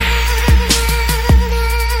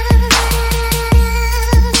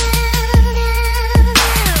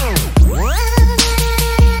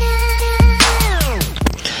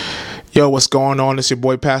Yo, what's going on? It's your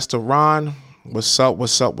boy, Pastor Ron. What's up?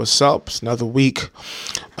 It's another week,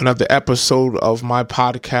 another episode of my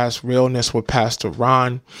podcast, Realness with Pastor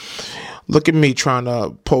Ron. Look at me trying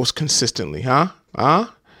to post consistently, huh?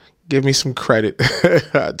 Give me some credit.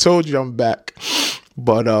 I told you I'm back,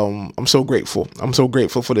 but I'm so grateful. I'm so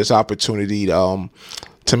grateful for this opportunity to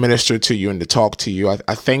minister to you and to talk to you.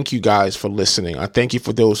 I thank you guys for listening. I thank you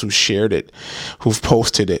for those who shared it, who've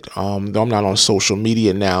posted it. Though I'm not on social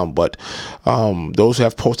media now, but those who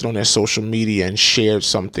have posted on their social media and shared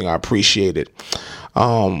something, I appreciate it.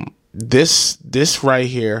 This right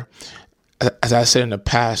here, as I said in the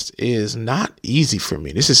past, is not easy for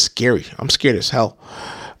me. This is scary. I'm scared as hell.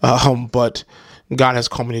 But God has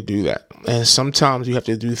called me to do that. And sometimes you have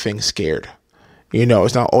to do things scared. You know,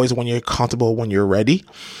 it's not always when you're comfortable, when you're ready,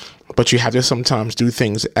 but you have to sometimes do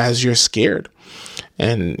things as you're scared.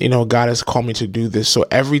 And, you know, God has called me to do this. So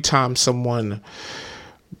every time someone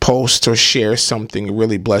posts or shares something, it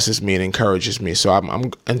really blesses me and encourages me. So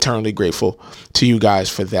I'm eternally grateful to you guys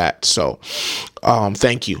for that. So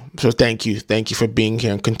thank you. So thank you for being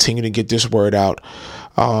here and continue to get this word out.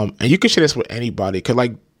 And you can share this with anybody. Because,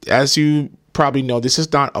 like, as you probably know, this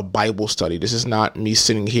is not a Bible study. This is not me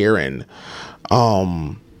sitting here and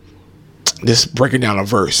just breaking down a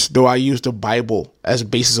verse, though I use the Bible as a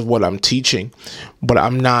basis of what I'm teaching, but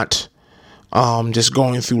I'm not just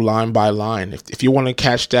going through line by line. If you want to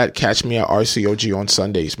catch me at RCOG on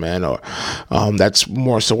Sundays, man, or that's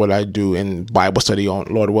more so what I do in Bible study on,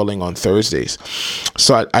 Lord willing, on Thursdays.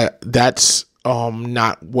 So that's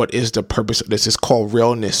not what is the purpose of this. It's called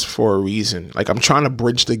Realness for a reason. Like, I'm trying to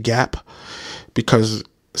bridge the gap, because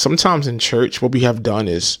sometimes in church, what we have done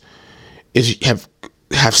is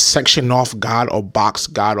have sectioned off God or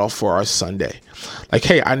boxed God off for our Sunday. Like,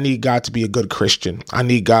 hey, I need God to be a good Christian. I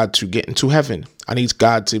need God to get into heaven. I need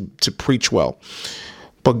God to preach well.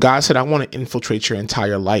 But God said, I want to infiltrate your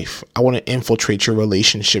entire life. I want to infiltrate your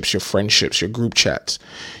relationships, your friendships, your group chats,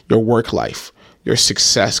 your work life. Your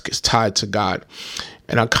success is tied to God.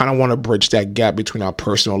 And I kind of want to bridge that gap between our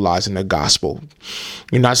personal lives and the gospel.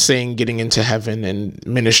 You're not saying getting into heaven and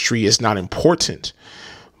ministry is not important,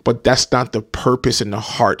 but that's not the purpose and the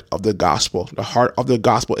heart of the gospel. The heart of the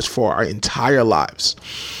gospel is for our entire lives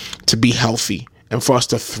to be healthy and for us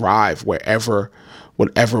to thrive whatever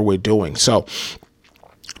we're doing. So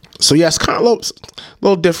yeah, it's kind of a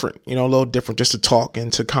little different, a little different just to talk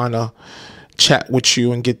and to kind of chat with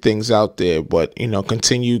you and get things out there. But,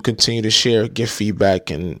 continue to share, give feedback,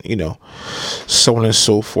 and, so on and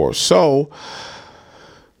so forth. So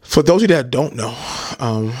for those of you that don't know,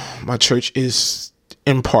 my church is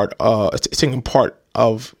taking part of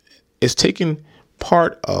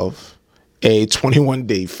a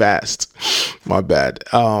 21-day fast. My bad.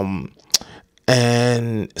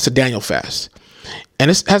 And it's a Daniel fast,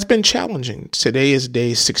 and it has been challenging. Today is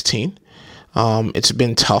day 16. It's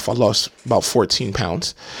been tough. I lost about 14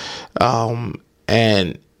 pounds.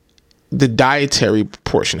 And the dietary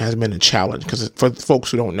portion has been a challenge, because for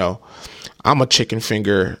folks who don't know, I'm a chicken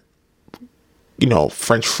finger,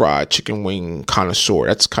 French fry, chicken wing connoisseur.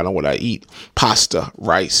 That's kind of what I eat. Pasta,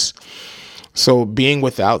 rice. So being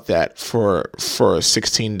without that for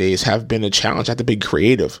 16 days have been a challenge. I have to be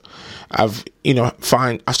creative. I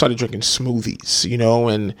started drinking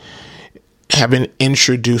smoothies, and have been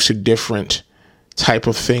introduced to different type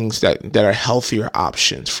of things that are healthier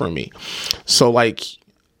options for me. So, like,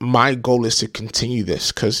 my goal is to continue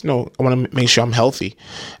this, because, I want to make sure I'm healthy.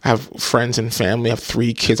 I have friends and family. I have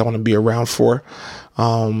 3 kids I want to be around for. So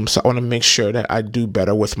I want to make sure that I do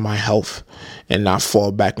better with my health and not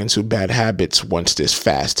fall back into bad habits once this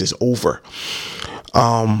fast is over.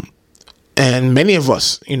 And many of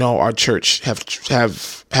us, our church have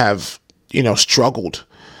struggled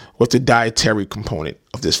with the dietary component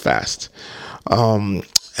of this fast.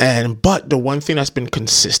 But the one thing that's been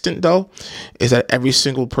consistent, though, is that every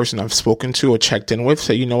single person I've spoken to or checked in with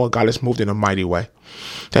say, God has moved in a mighty way.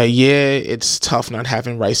 That, yeah, it's tough not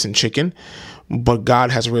having rice and chicken, but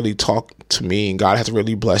God has really talked to me, and God has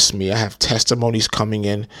really blessed me. I have testimonies coming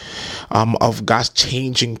in of God's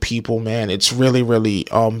changing people, man. It's really, really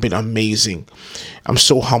been amazing. I'm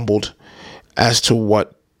so humbled as to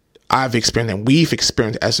what I've experienced and we've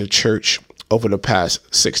experienced as a church over the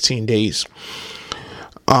past 16 days.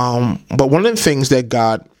 But one of the things that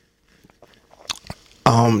God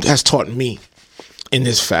has taught me in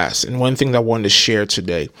this fast, and one thing that I wanted to share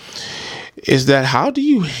today, is that how do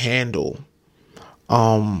you handle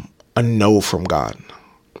a no from God?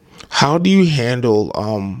 How do you handle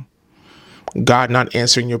God not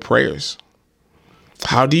answering your prayers?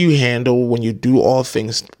 How do you handle when you do all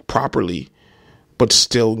things properly, but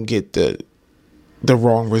still get the the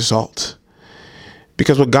wrong result.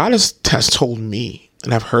 Because what God has told me,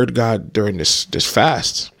 and I've heard God during this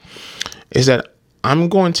fast, is that I'm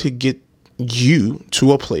going to get you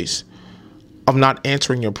to a place of not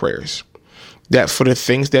answering your prayers. That for the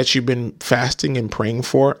things that you've been fasting and praying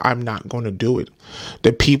for, I'm not going to do it.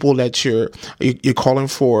 The people that you're calling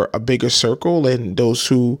for a bigger circle, and those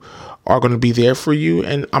who are going to be there for you,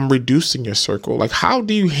 and I'm reducing your circle. Like, how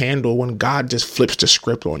do you handle when God just flips the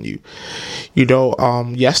script on you?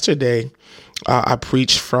 Yesterday I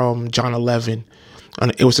preached from John 11.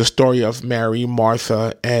 And it was the story of Mary,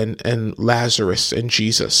 Martha, and Lazarus and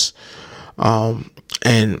Jesus.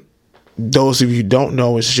 And those of you who don't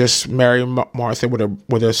know, it's just Mary and Martha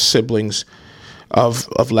were the siblings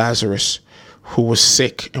of Lazarus, who was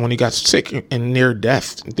sick. And when he got sick and near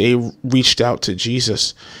death, they reached out to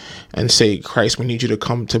Jesus and say, Christ, we need you to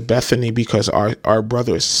come to Bethany because our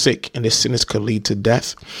brother is sick and his sickness could lead to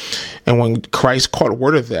death. And when Christ caught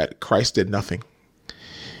word of that, Christ did nothing.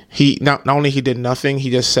 He not only he did nothing,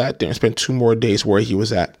 he just sat there and spent 2 more days where he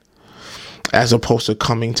was at, as opposed to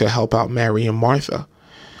coming to help out Mary and Martha.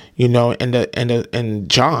 And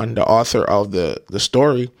John, the author of the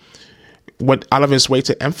story, went out of his way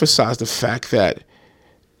to emphasize the fact that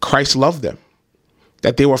Christ loved them,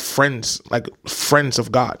 that they were friends, like friends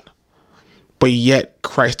of God. But yet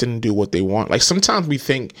Christ didn't do what they want. Like, sometimes we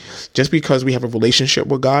think just because we have a relationship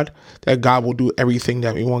with God, that God will do everything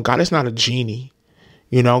that we want. God is not a genie.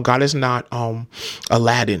 God is not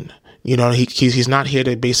Aladdin. He's not here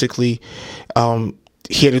to basically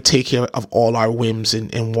here to take care of all our whims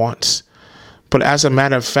and wants. But as a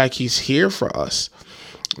matter of fact, he's here for us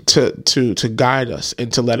to guide us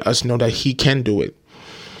and to let us know that he can do it.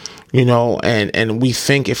 And we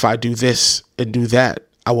think, if I do this and do that,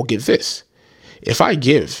 I will get this. If I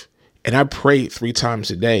give and I pray 3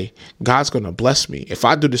 times a day, God's going to bless me. If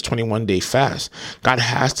I do this 21-day fast, God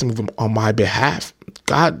has to move on my behalf.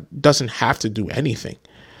 God doesn't have to do anything.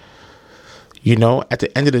 At the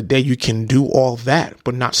end of the day, you can do all that,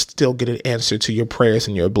 but not still get an answer to your prayers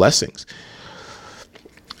and your blessings.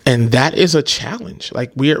 And that is a challenge.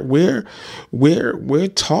 Like, we're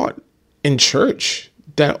taught in church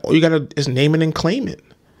that all you gotta is name it and claim it.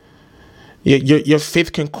 Your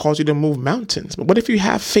faith can cause you to move mountains. But what if you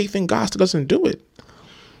have faith in God that doesn't do it?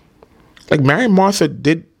 Like, Mary and Martha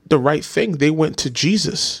did the right thing. They went to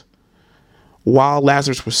Jesus while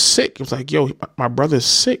Lazarus was sick. It was like, yo, my brother's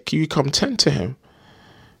sick. Can you come tend to him?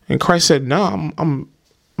 And Christ said, no, I'm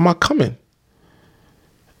not coming.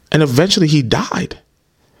 And eventually he died.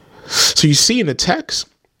 So you see in the text,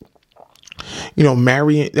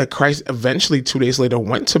 Mary, that Christ eventually 2 days later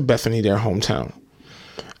went to Bethany, their hometown.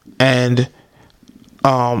 And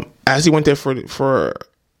as he went there for into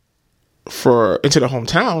the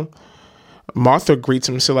hometown, Martha greets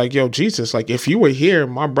him and said, like, yo, Jesus, like, if you were here,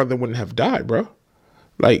 my brother wouldn't have died, bro.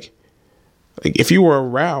 Like if you were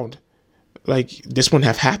around, like, this wouldn't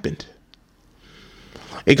have happened.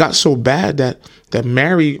 It got so bad that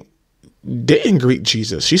Mary didn't greet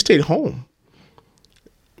Jesus. She stayed home.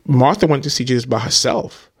 Martha went to see Jesus by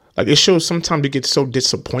herself. Like, it shows sometimes you get so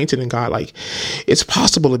disappointed in God. Like, it's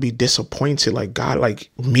possible to be disappointed. Like, God, like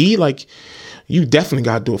me, like, you definitely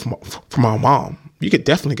got to do it for my mom. You could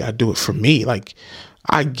definitely got to do it for me. Like,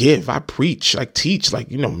 I give, I preach, like, teach,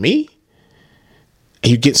 like, me.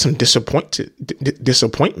 And you get some disappointment.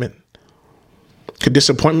 Because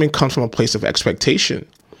disappointment comes from a place of expectation.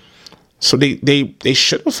 So they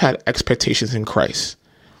should have had expectations in Christ.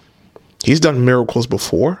 He's done miracles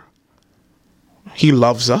before. He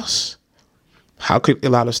loves us. How could it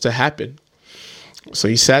allow this to happen? So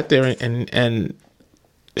he sat there and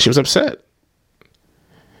she was upset.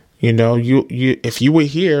 You if you were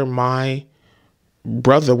here, my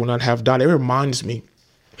brother would not have died. It reminds me,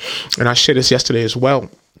 and I shared this yesterday as well.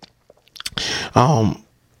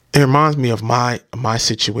 It reminds me of my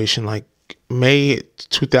situation. Like, May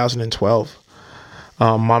 2012,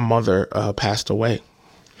 my mother passed away,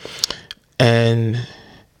 and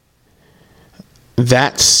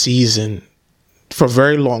that season, for a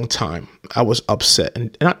very long time, I was upset,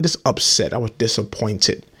 and not just upset, I was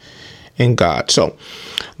disappointed in God. So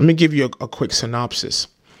let me give you a quick synopsis.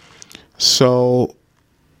 So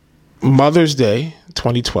Mother's Day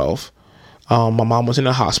 2012, my mom was in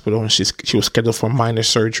the hospital and she was scheduled for minor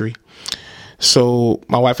surgery. So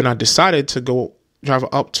my wife and I decided to drive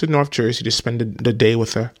up to North Jersey to spend the day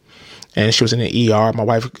with her. And she was in the ER. My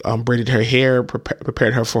wife braided her hair,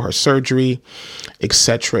 prepared her for her surgery,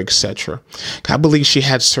 etc., etc. I believe she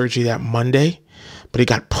had surgery that Monday, but it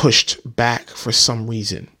got pushed back for some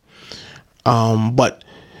reason. But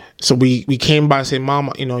so we came by and said,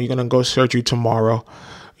 Mom, you're going to go surgery tomorrow.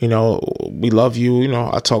 we love you.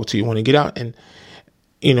 I'll talk to you when you get out. And,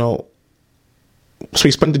 so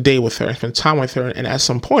we spent the day with her, spent time with her. And at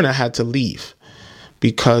some point I had to leave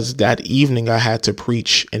because that evening I had to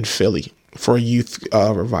preach in Philly for a youth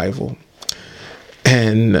revival.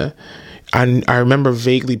 And I remember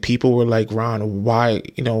vaguely people were like, Ron, why,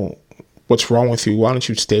 what's wrong with you? Why don't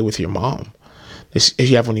you stay with your mom? If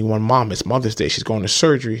you have only one mom, it's Mother's Day. She's going to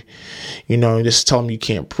surgery, just tell them you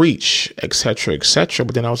can't preach, etc., etc.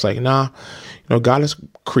 But then I was like, nah, God has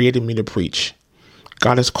created me to preach.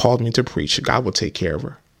 God has called me to preach. God will take care of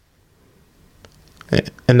her.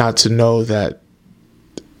 And not to know that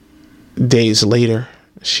days later,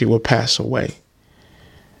 she will pass away.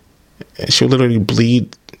 And she'll literally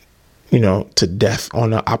bleed, to death on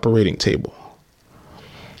the operating table.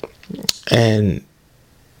 And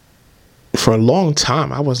for a long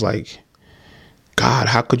time, I was like, God,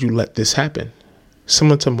 how could you let this happen?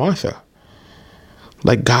 Similar to Martha.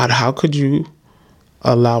 Like, God, how could you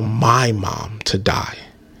allow my mom to die?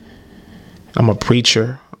 I'm a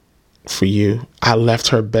preacher for you. I left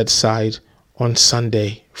her bedside on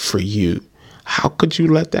Sunday for you. How could you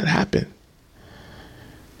let that happen?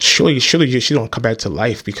 Surely she don't come back to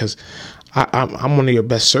life because I'm one of your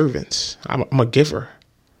best servants. I'm a giver.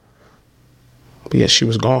 But yet she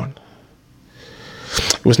was gone.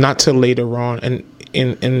 It was not till later on, and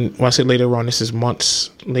when I say later on, this is months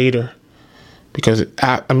later, because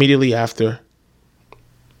immediately after,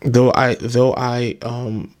 though I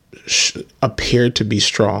appeared to be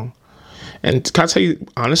strong, and can I tell you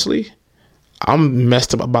honestly, I'm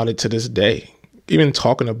messed up about it to this day. Even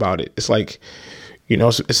talking about it, it's like,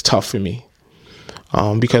 it's tough for me,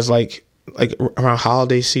 because like around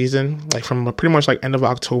holiday season, like from pretty much like end of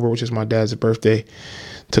October, which is my dad's birthday,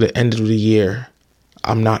 to the end of the year,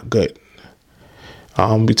 I'm not good.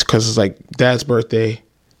 Because it's like dad's birthday,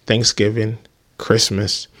 Thanksgiving,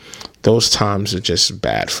 Christmas, those times are just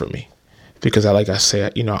bad for me. Because like I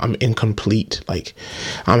said, I'm incomplete. Like,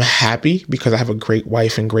 I'm happy because I have a great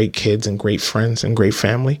wife and great kids and great friends and great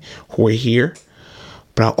family who are here.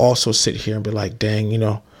 But I also sit here and be like,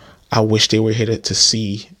 dang, I wish they were here to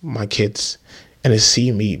see my kids and to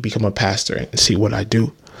see me become a pastor and see what I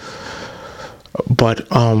do. But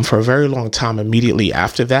for a very long time, immediately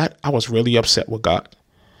after that, I was really upset with God.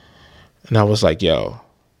 And I was like, yo,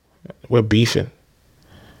 we're beefing.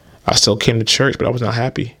 I still came to church, but I was not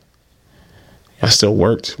happy. I still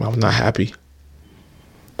worked, but I was not happy.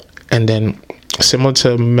 And then similar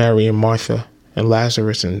to Mary and Martha and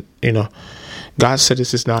Lazarus, and, God said,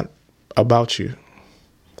 this is not about you.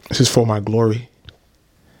 This is for my glory.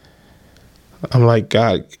 I'm like,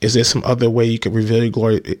 God, is there some other way you could reveal your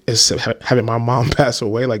glory instead of having my mom pass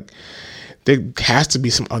away? Like, there has to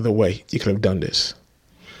be some other way you could have done this.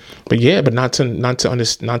 But yeah, but not to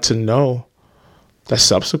know that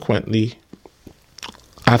subsequently,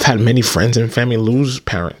 I've had many friends and family lose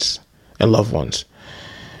parents and loved ones,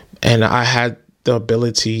 and I had the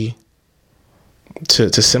ability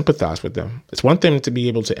to sympathize with them. It's one thing to be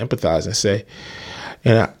able to empathize and say,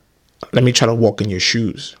 let me try to walk in your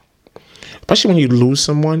shoes. Especially when you lose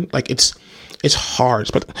someone, like it's hard.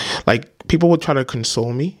 But like, people would try to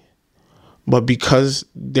console me, but because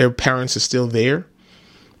their parents are still there,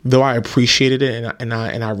 though I appreciated it and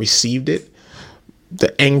I received it,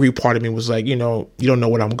 the angry part of me was like, you don't know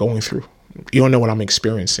what I'm going through. You don't know what I'm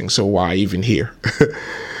experiencing. So why even here?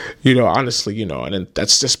 Honestly, and then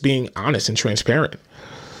that's just being honest and transparent.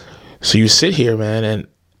 So you sit here, man,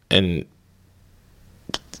 and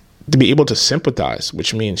to be able to sympathize,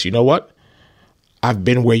 which means, you know what? I've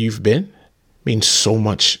been where you've been, means so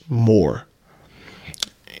much more.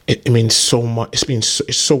 It means so much.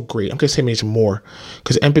 It's so great. I'm gonna say it means more,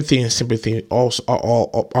 because empathy and sympathy also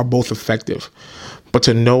are both effective. But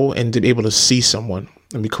to know and to be able to see someone,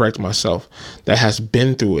 let me correct myself, that has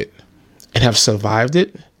been through it and have survived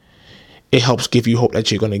it, it helps give you hope that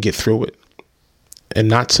you're going to get through it. And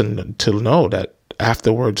not to know that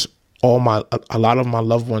afterwards, a lot of my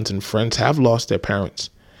loved ones and friends have lost their parents,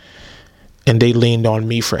 and they leaned on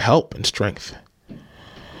me for help and strength.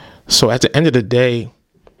 So at the end of the day,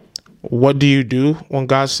 what do you do when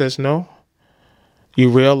God says no? You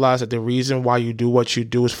realize that the reason why you do what you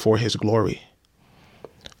do is for his glory.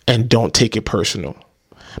 And don't take it personal,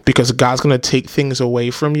 because God's going to take things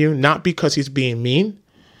away from you, not because he's being mean,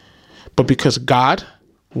 but because God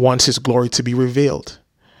wants his glory to be revealed.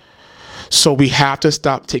 So we have to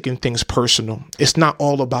stop taking things personal. It's not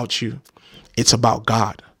all about you. It's about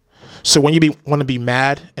God. So when you want to be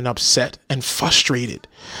mad and upset and frustrated,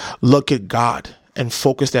 look at God and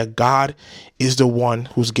focus that God is the one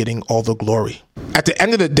who's getting all the glory. At the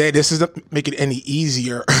end of the day, this doesn't make it any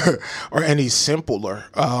easier or any simpler.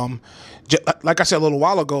 Like I said a little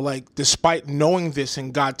while ago, like despite knowing this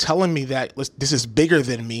and God telling me that this is bigger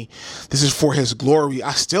than me, this is for his glory,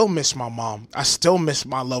 I still miss my mom. I still miss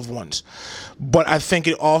my loved ones. But I think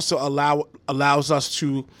it also allows us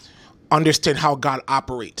to understand how God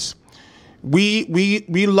operates. We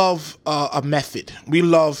love a method. We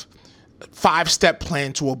love 5-step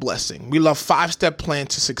plan to a blessing. We love 5-step plan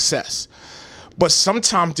to success. But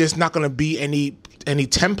sometimes there's not going to be any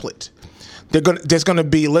template. There's going to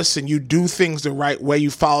be, listen, you do things the right way,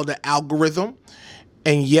 you follow the algorithm,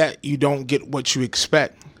 and yet you don't get what you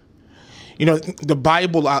expect. You know, the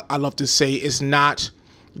Bible, I love to say, is not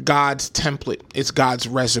God's template. It's God's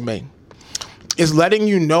resume. It's letting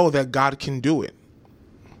you know that God can do it.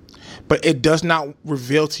 But it does not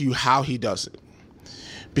reveal to you how he does it.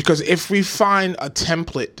 Because if we find a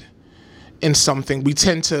template in something, we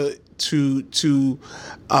tend to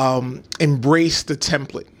embrace the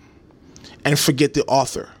template and forget the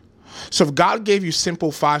author. So if God gave you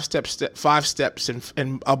simple 5 steps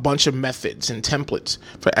and a bunch of methods and templates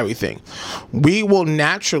for everything, we will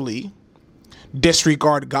naturally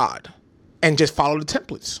disregard God and just follow the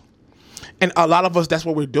templates. And a lot of us, that's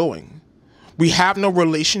what we're doing. We have no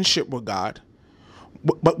relationship with God,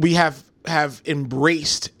 but we have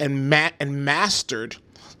embraced and mastered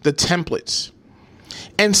the templates.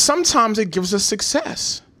 And sometimes it gives us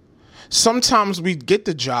success. Sometimes we get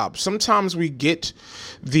the job. Sometimes we get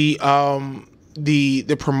the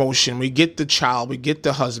promotion. We get the child. We get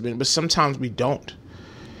the husband. But sometimes we don't.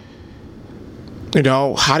 You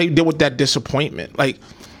know, how do you deal with that disappointment? Like,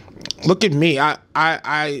 look at me.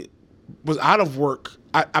 I was out of work.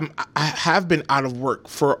 I have been out of work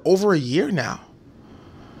for over a year now.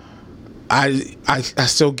 I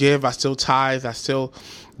still give. I still tithe. I still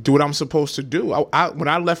do what I'm supposed to do. When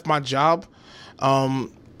I left my job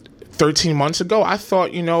 13 months ago, I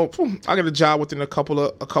thought, you know, I get a job within a couple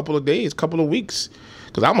of days, couple of weeks,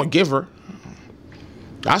 because I'm a giver.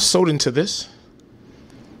 I sold into this,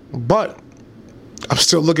 but I'm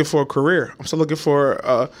still looking for a career. I'm still looking for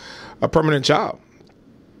a permanent job.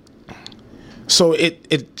 So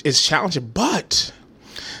it's challenging, but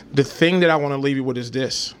the thing that I want to leave you with is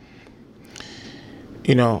this.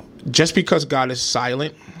 You know, just because God is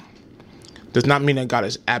silent does not mean that God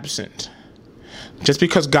is absent. Just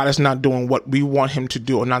because God is not doing what we want him to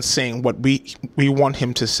do or not saying what we want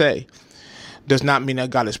him to say does not mean that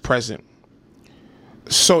God is present.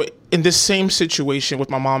 So in this same situation with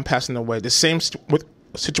my mom passing away, the same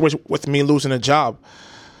situation with me losing a job,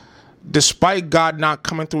 despite God not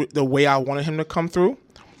coming through the way I wanted him to come through,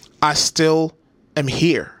 I still am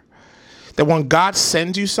here. That when God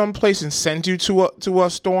sends you someplace and sends you to a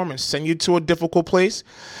storm and send you to a difficult place,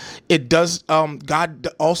 it does. God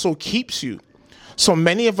also keeps you. So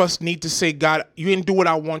many of us need to say, God, you didn't do what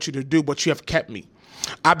I want you to do, but you have kept me.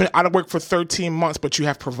 I've been out of work for 13 months, but you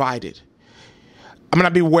have provided. I may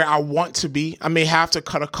not be where I want to be. I may have to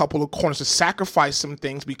cut a couple of corners to sacrifice some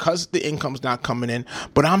things because the income's not coming in,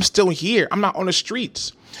 but I'm still here. I'm not on the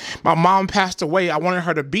streets. My mom passed away. I wanted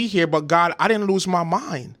her to be here, but God, I didn't lose my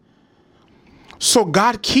mind. So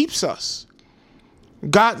God keeps us.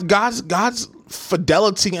 God's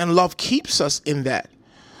fidelity and love keeps us in that.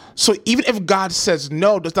 So even if God says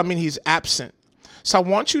no, does not mean he's absent. So I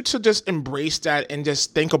want you to just embrace that and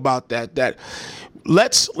just think about that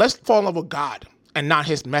let's fall in love with God and not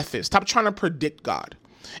his methods. Stop trying to predict God.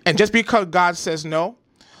 And just because God says no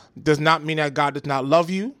does not mean that God does not love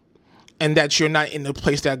you and that you're not in the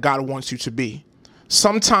place that God wants you to be.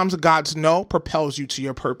 Sometimes God's no propels you to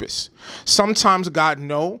your purpose. Sometimes God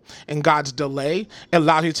no and God's delay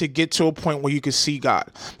allows you to get to a point where you can see God.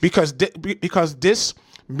 Because this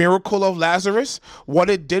miracle of Lazarus, what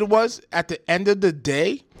it did was, at the end of the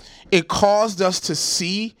day, it caused us to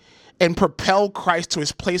see and propel Christ to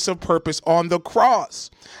his place of purpose on the cross.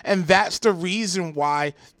 And that's the reason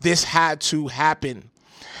why this had to happen.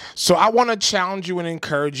 So I want to challenge you and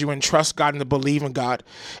encourage you and trust God and to believe in God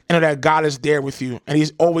and that God is there with you and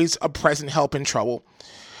he's always a present help in trouble.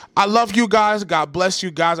 I love you guys. God bless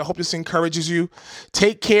you guys. I hope this encourages you.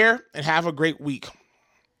 Take care and have a great week.